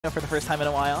for the first time in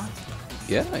a while.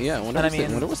 Yeah, yeah. I wonder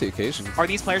what's the occasion. Are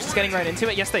these players just getting right into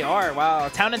it? Yes, they are. Wow.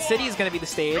 Town and City is going to be the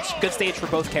stage. Good stage for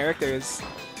both characters.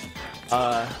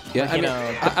 Yeah,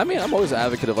 I mean, I'm always an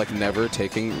advocate of like never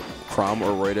taking Crom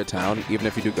or Roy to town, even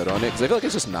if you do good on it, because I feel like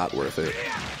it's just not worth it.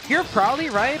 You're probably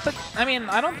right, but I mean,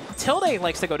 Tilde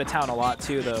likes to go to town a lot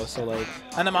too, though. So like,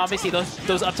 and then obviously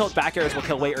those up tilt back airs will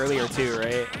kill way earlier too,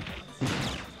 right?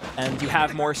 And you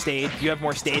have more stage. You have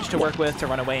more stage to work with to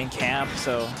run away in camp.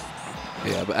 So.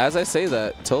 Yeah, but as I say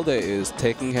that, Tilde is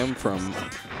taking him from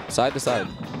side to side.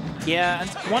 Yeah, and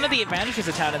one of the advantages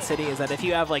of Town and City is that if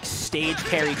you have like stage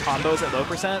carry combos at low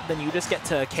 %, then you just get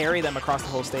to carry them across the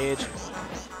whole stage.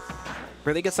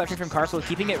 Really good suction from Karflo,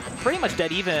 keeping it pretty much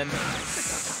dead even.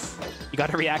 You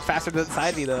got to react faster than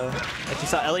side B though, like you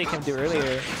saw Elliot can do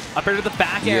earlier. Up into the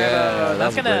back air though.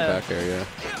 That's gonna back air, yeah.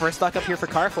 First stock up here for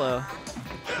Karflo.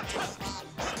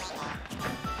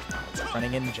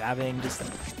 Running in, jabbing, just.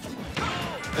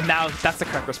 And now that's the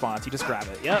correct response. You just grab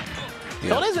it. Yep.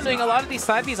 Tilde's been doing a lot of these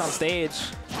side Bs on stage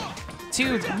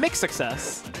to mixed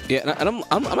success. Yeah, and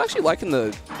I'm actually liking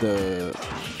the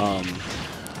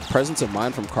presence of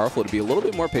mind from Karflo to be a little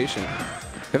bit more patient.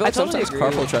 I feel like sometimes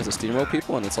Karflo tries to steamroll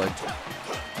people, and it's like.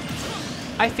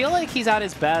 I feel like he's at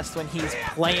his best when he's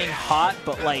playing hot,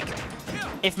 but like,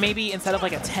 if maybe instead of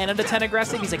like a 10 out of 10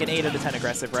 aggressive, he's like an 8 out of 10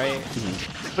 aggressive, right?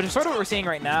 Mm-hmm. But it's sort of what we're seeing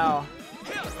right now.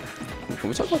 Can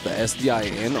we talk about the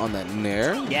SDI in on that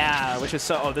Nair? Yeah, which is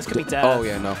so... Oh, this could be death. Oh,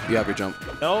 yeah, no. You have your jump.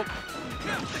 Nope.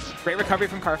 Great recovery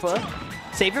from Karflo.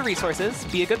 Save your resources.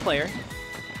 Be a good player.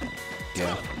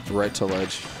 Yeah, right to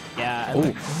ledge. Yeah,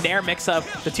 and Nair mix-up.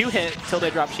 The 2-hit till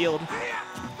they drop shield.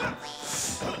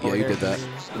 Yeah, you did that.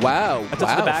 Wow, wow. The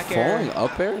back falling air.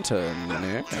 up air into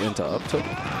Nair, into up tilt.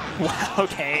 Wow,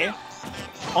 okay.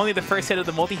 Only the first hit of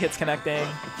the multi-hits connecting.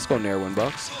 Let's go Nair win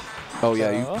box. Oh,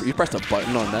 yeah, you pressed a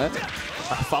button on that.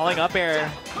 Falling up air.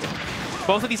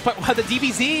 Both of these, wow, the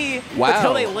DBZ. Wow.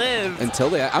 Until they live. Until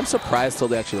they, I'm surprised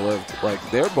Tilde actually lived. Like,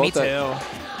 they were both. Me too. I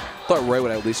thought Roy would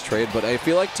at least trade, but I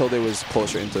feel like Tilde was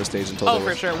closer into the stage until. Oh,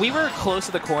 for sure. We were close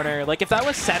to the corner. Like, if that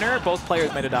was center, both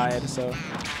players might have died. So,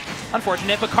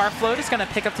 unfortunate. But Karflo just gonna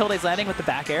pick up Tilde's landing with the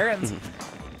back air, and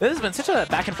this has been such a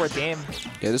back and forth game.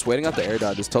 Yeah, just waiting out the air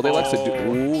dodges. Tilde likes to do.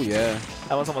 Ooh, yeah.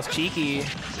 That was almost cheeky.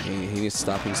 He needs to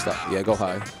stop. He needs to stop. Yeah, go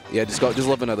high. Yeah, just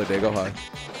live another day. Go high.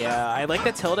 Yeah, I like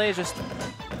that Tilde is just.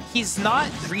 He's not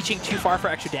reaching too far for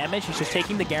extra damage. He's just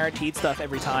taking the guaranteed stuff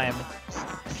every time.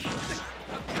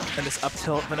 And this up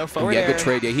tilt, but no forward air. Yeah, good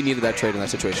trade. Yeah, he needed that trade in that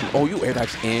situation. Oh, you air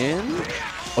dodged in?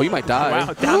 Oh, you might die.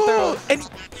 Wow, down throw. And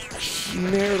he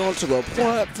nailed onto the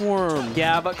platform.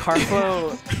 Yeah, but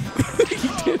Karflo. He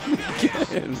did it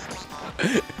again.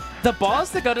 The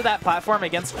balls that go to that platform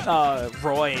against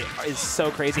Roy is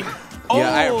so crazy. Oh,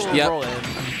 yeah, roll in.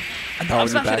 And I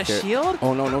was about to hit a shield?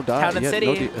 Oh, no die. Town and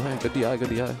City. No good DI, good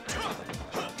DI.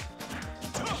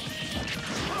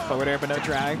 Forward air, but no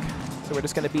drag. So we're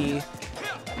just going to be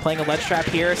playing a ledge trap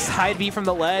here. Side B from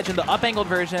the ledge and the up-angled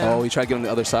version. Oh, he tried to get on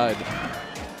the other side.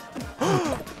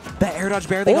 That air dodge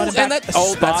barely got him back.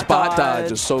 That spot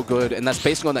dodge is so good. And that's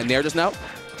basing on that Nair just now.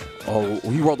 Oh,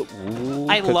 he rolled. Ooh,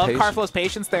 I love Karflo's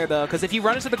patience there, though, because if you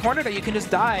run into the corner, you can just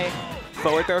die.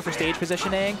 Forward throw for stage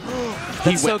positioning.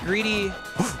 That's so greedy.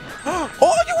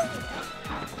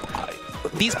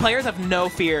 These players have no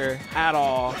fear at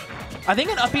all. I think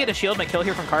an up B at a shield might kill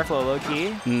here from Karflo,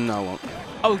 low-key. No, it won't.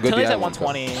 Oh, Tilde's at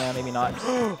 120. Yeah, maybe not.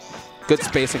 Good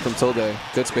spacing from Tilde.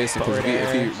 Good spacing.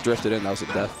 If he drifted in, that was a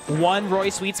death. One Roy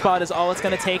sweet spot is all it's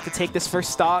going to take this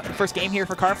first game here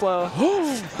for Karflo.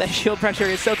 That shield pressure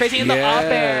is so crazy in the up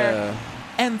air.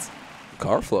 And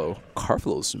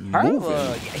Karflo's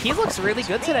moving. He looks really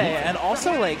good today, and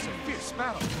also like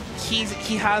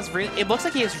it looks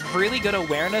like he has really good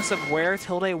awareness of where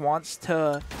Tilde wants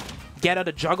to get out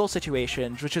of juggle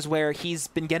situations, which is where he's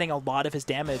been getting a lot of his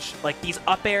damage. Like these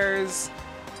up airs,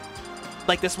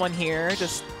 like this one here,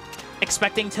 just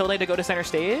expecting Tilde to go to center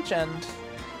stage, and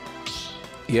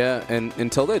yeah,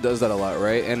 and Tilde does that a lot,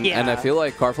 right? And I feel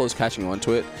like Karflo is catching on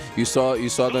to it. You saw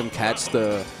them catch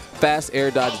the fast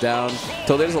air dodge down.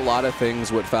 Tilde does a lot of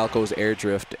things with Falco's air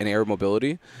drift and air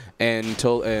mobility, and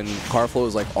Karflo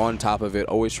is like on top of it,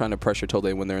 always trying to pressure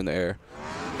Tilde when they're in the air.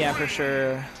 Yeah, for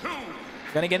sure.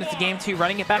 Gonna get into game 2,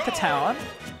 running it back to town.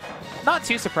 Not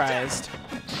too surprised.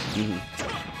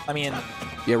 I mean,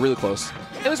 yeah, really close.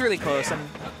 It was really close, and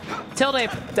Tilde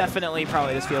definitely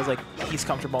probably just feels like he's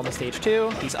comfortable on the stage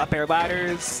too. These up air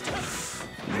ladders.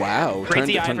 Wow, great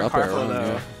DI from Karflo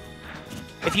though. Yeah.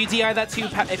 If you DI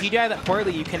that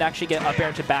poorly, you can actually get up air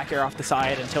into back air off the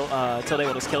side until Tilde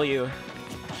will just kill you.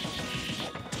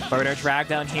 Forward air drag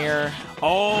down here.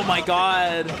 Oh my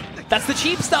god. That's the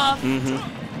cheap stuff.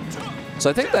 So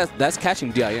I think that's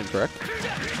catching DIN, correct?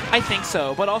 I think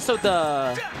so, but also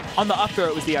on the up throw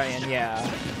it was DIN, yeah.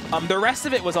 The rest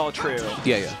of it was all true.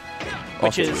 Yeah.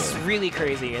 Which is really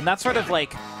crazy. And that's sort of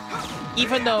like,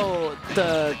 even though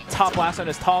the top blast zone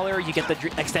is taller, you get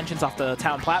the extensions off the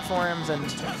town platforms, and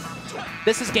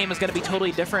this game is going to be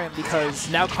totally different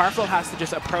because now Karflo has to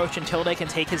just approach and Tilde can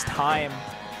take his time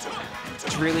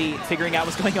to really figuring out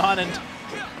what's going on. And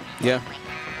yeah,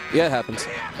 it happens.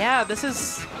 Yeah, this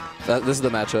is the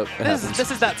matchup.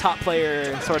 This is that top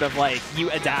player sort of like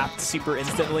you adapt super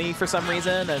instantly for some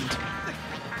reason, and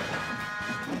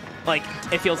like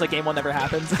it feels like game one never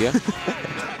happens. Yeah.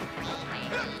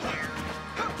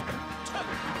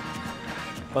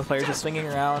 Both players just swinging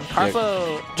around.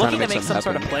 Karflo looking to make some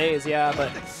sort of plays, yeah,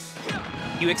 but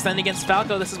you extend against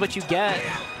Falco, this is what you get.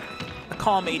 A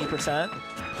calm 80%.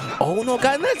 Oh no,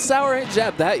 got in that sour hit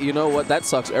jab. That, you know what, that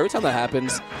sucks. Every time that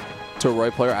happens to a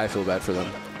Roy player, I feel bad for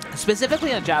them.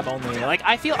 Specifically on jab only. Like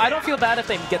I don't feel bad if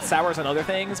they get sours on other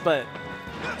things, but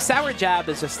sour jab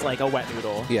is just like a wet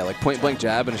noodle. Yeah, like point blank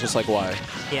jab, and it's just like, why?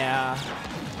 Yeah.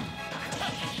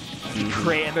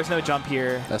 Great, and there's no jump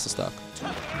here. That's the stock.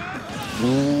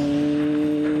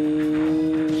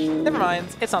 Never mind,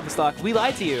 it's not the stock. We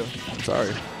lied to you.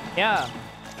 Sorry. Yeah.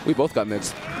 We both got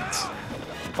mixed.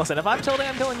 Listen, if I'm Tilde,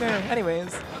 I'm killing there.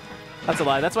 Anyways. That's a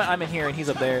lie. That's why I'm in here and he's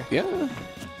up there. Yeah.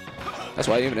 That's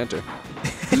why I even enter.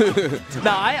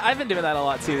 No, I've been doing that a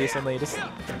lot too recently. Just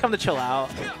come to chill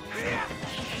out.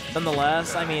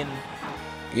 Nonetheless, I mean...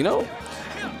 You know,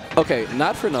 okay,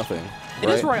 not for nothing. It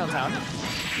is Roy on town.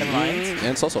 Never mind. And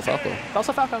it's also Falco.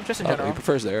 Also Falco, just in general. He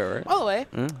prefers the air, right? All the way.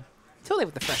 Tilde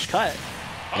with the fresh cut.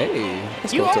 Hey.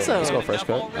 Let's go fresh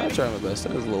cut. I'll try my best.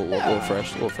 That was a little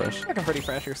fresh. Looking pretty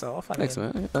fresh yourself. Thanks,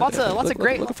 man. Lots of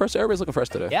great... Looking fresh. Everybody's looking fresh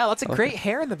today. Yeah, lots of great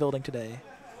hair in the building today.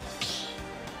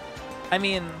 I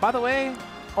mean, by the way,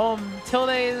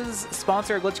 Tilde's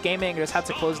sponsor, Glitch Gaming, just had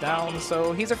to close down,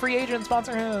 so he's a free agent.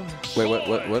 Sponsor him. Wait,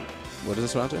 what is the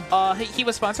sponsor? He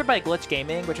was sponsored by Glitch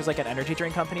Gaming, which is like an energy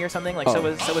drink company or something. Like so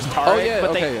was Tarek. Oh yeah,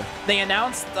 but they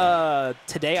announced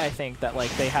today, I think, that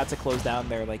like they had to close down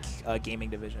their like gaming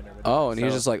division or whatever. Oh, and he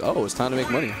was just like, oh, it's time to make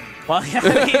money. Well, yeah,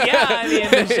 I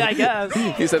mean, I guess.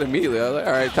 He said immediately. I was like,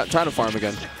 all right, trying to farm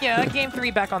again. Yeah, game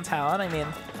 3 back on town. I mean,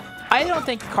 I don't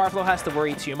think Karflo has to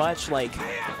worry too much. Like,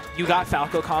 you got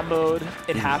Falco comboed.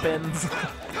 It happens.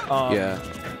 Yeah.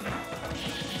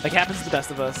 Like, happens to the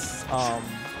best of us.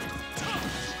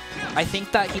 I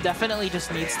think that he definitely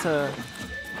just needs to...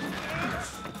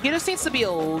 He just needs to be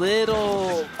a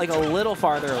little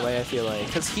farther away, I feel like.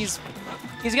 Because he's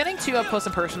getting too up close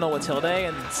and personal with Tilde,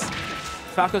 and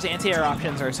Falco's anti-air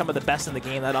options are some of the best in the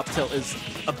game. That up tilt is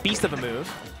a beast of a move.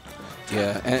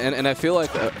 Yeah, and I feel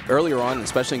like earlier on,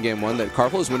 especially in game 1, that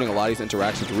Karflo is winning a lot of these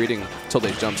interactions, reading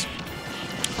Tilde's jumps,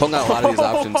 pulling out a lot of these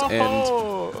options,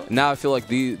 and now I feel like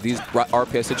these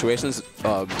RPS situations,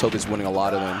 Tilde's winning a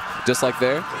lot of them. Just like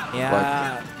there.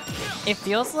 Yeah. It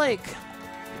feels like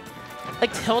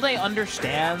Tilde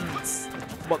understands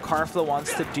what Karflo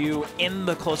wants to do in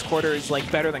the close quarters like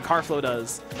better than Karflo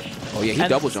does. Oh yeah, he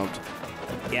double jumped.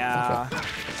 Yeah. Okay.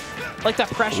 Like the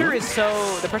pressure is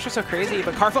so crazy,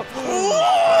 but Karflo.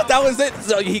 That was it.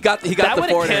 So he got the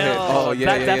forward hit. Oh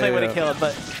yeah, that definitely would have killed.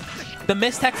 But the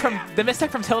mistech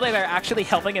from Tilde there actually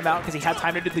helping him out because he had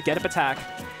time to do the get up attack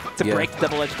to break the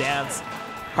double edge dance.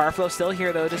 Karflo still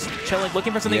here though, just chilling,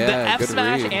 looking for something. The F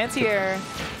smash anti-air,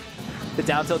 the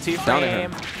down tilt 2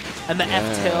 frame, and the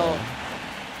F tilt.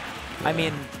 I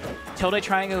mean, Tilde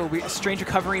trying a strange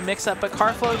recovery mix-up, but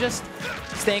Karflo just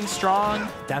staying strong.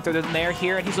 Down through the nair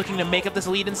here, and he's looking to make up this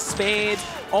lead in spades.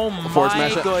 Oh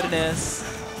my goodness.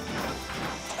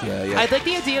 Yeah. I like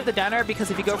the idea of the down air because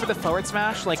if you go for the forward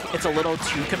smash, like, it's a little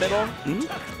too committal.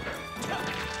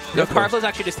 Karflo's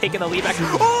actually just taking the lead back.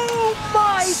 Oh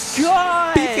my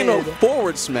god! Speaking of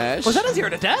forward smash. Was that a 0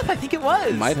 to death? I think it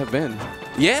was. Might have been.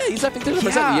 Yeah, he's at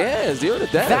 50%. Yeah, 0 to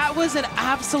death. That was an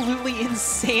absolutely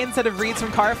insane set of reads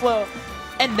from Karflo.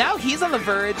 And now he's on the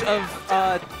verge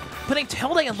of putting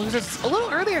Tilde in losers a little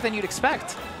earlier than you'd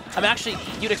expect. I mean, actually,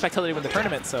 you'd expect Tilde to win the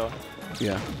tournament, so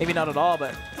yeah, maybe not at all,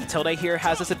 but Tilde here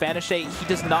has this advantage state. He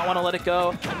does not want to let it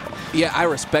go. Yeah, I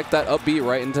respect that upbeat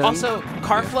right into him. Also,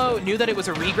 Karflo knew that it was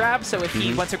a regrab, so if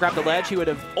he went to grab the ledge, he would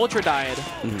have ultra died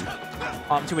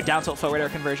to a down tilt forward air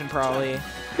conversion probably.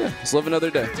 Yeah, let's live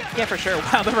another day. Yeah, for sure.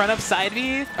 Wow, the run up side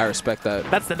B. I respect that.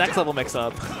 That's the next level mix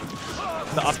up.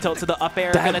 The up tilt to the up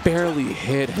air. That barely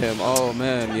hit him. Oh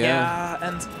man, yeah. Yeah,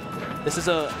 and this is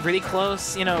a really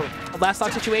close, last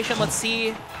stock situation. Let's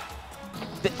see.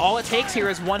 All it takes here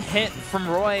is one hit from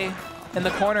Roy in the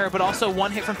corner, but also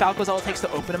one hit from Falco is all it takes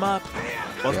to open him up.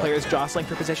 Both players jostling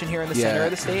for position here in the center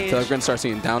of the stage. I feel like we're going to start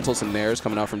seeing down tilts and nairs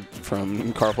coming out from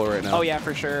Karflo right now. Oh, yeah,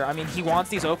 for sure. I mean, he wants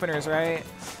these openers, right?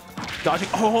 Dodging.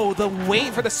 Oh, the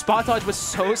wait for the spot dodge was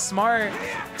so smart.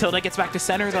 Tilde gets back to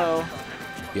center, though.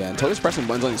 Yeah, and Tilde's pressing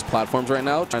buttons on these platforms right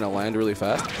now, trying to land really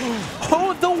fast.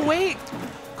 Oh, the wait!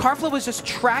 Karflo was just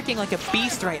tracking like a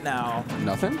beast right now.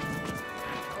 Nothing?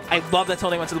 I love that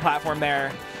Tilde went to the platform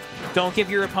there. Don't give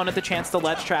your opponent the chance to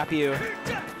ledge trap you.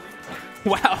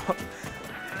 Wow.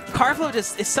 Karflo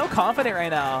just is so confident right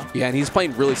now. Yeah, and he's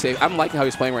playing really safe. I'm liking how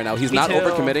he's playing right now. He's not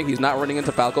overcommitting. He's not running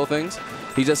into Falco things.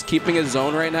 He's just keeping his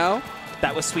zone right now.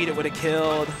 That was sweet. It would have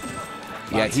killed.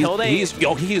 Yeah,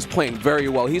 he's playing very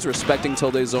well. He's respecting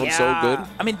Tilde's zone so good.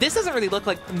 I mean, this doesn't really look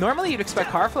like... Normally, you'd expect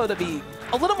Karflo to be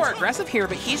a little more aggressive here,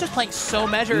 but he's just playing so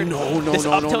measured. This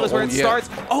up tilt is where it starts.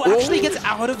 Oh, actually gets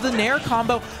out of the nair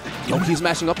combo. Oh, he's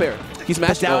mashing up air. He's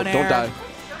mashing. Oh, don't die.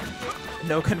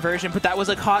 No conversion, but that was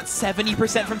a caught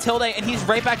 70% from Tilde, and he's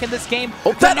right back in this game.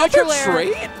 Oh, that neutral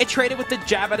air. It traded with the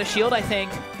jab out of shield, I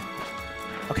think.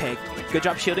 Okay, good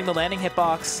job shielding the landing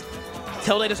hitbox.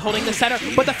 Tilde just holding the center,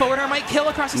 but the forward air might kill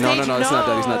across the stage. No, he's not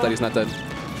dead. He's not dead. He's not dead.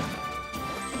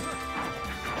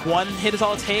 One hit is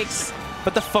all it takes,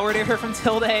 but the forward air from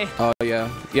Tilde. Oh,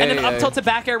 yeah. And an up tilt to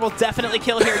back air will definitely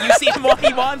kill here. You see him while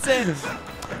he wants it.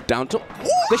 Down tilt.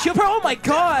 The shield pro. Oh my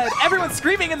god! Everyone's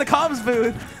screaming in the comms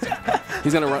booth.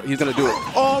 He's gonna run. He's gonna do it.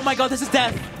 Oh my god! This is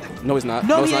death. No, he's not.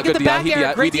 No, he's not. Get the back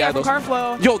air. Great DI from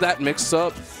Karflo. Yo, that mix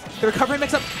up. The recovery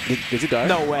mix up. Did he die?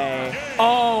 No way.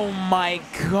 Oh my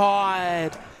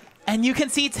god. And you can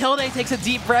see Tilde takes a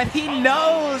deep breath. He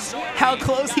knows how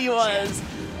close he was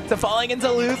to falling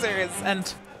into losers.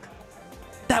 And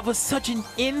that was such an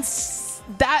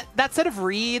that set of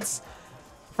reads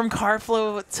from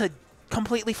Karflo to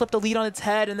completely flip the lead on its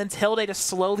head, and then Tilde just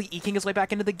slowly eking his way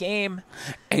back into the game.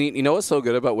 And you know what's so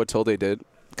good about what Tilde did?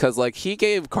 Because like he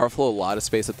gave Karflo a lot of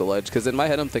space at the ledge. Because in my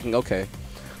head I'm thinking, okay,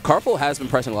 Karflo has been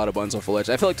pressing a lot of buttons off the ledge.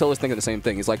 I feel like Tilde's thinking the same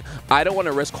thing. He's like, I don't want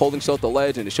to risk holding still at the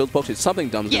ledge and the shield pokes. Something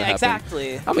dumb's gonna happen.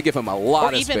 Exactly. I'm gonna give him a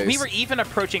lot of space. We were even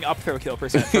approaching up throw kill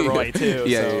percent for Roy too.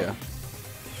 Yeah.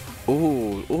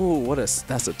 Ooh,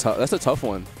 that's a tough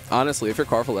one. Honestly, if you're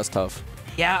Karflo, that's tough.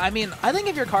 Yeah, I mean, I think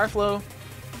if you're Karflo,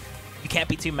 you can't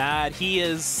be too mad. He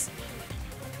is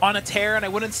on a tear, and I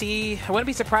wouldn't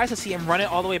be surprised to see him run it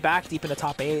all the way back deep in the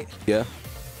top 8. Yeah.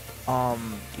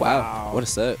 Wow. What a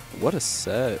set. What a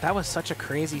set. That was such a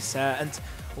crazy set. And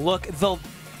look, the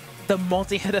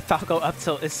multi-hit of Falco up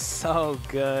tilt is so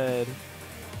good.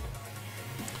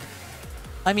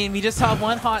 I mean, we just saw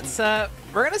one hot set.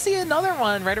 We're going to see another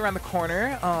one right around the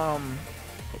corner.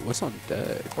 What's on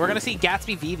deck? We're going to see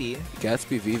Gatsby Vivi.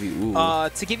 Gatsby Vivi, ooh.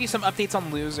 To give you some updates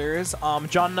on losers,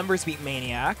 John Numbers beat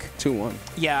Maniac. 2-1.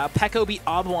 Yeah, Pecco beat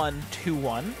Odd1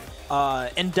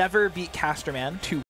 2-1. Endeavor beat Casterman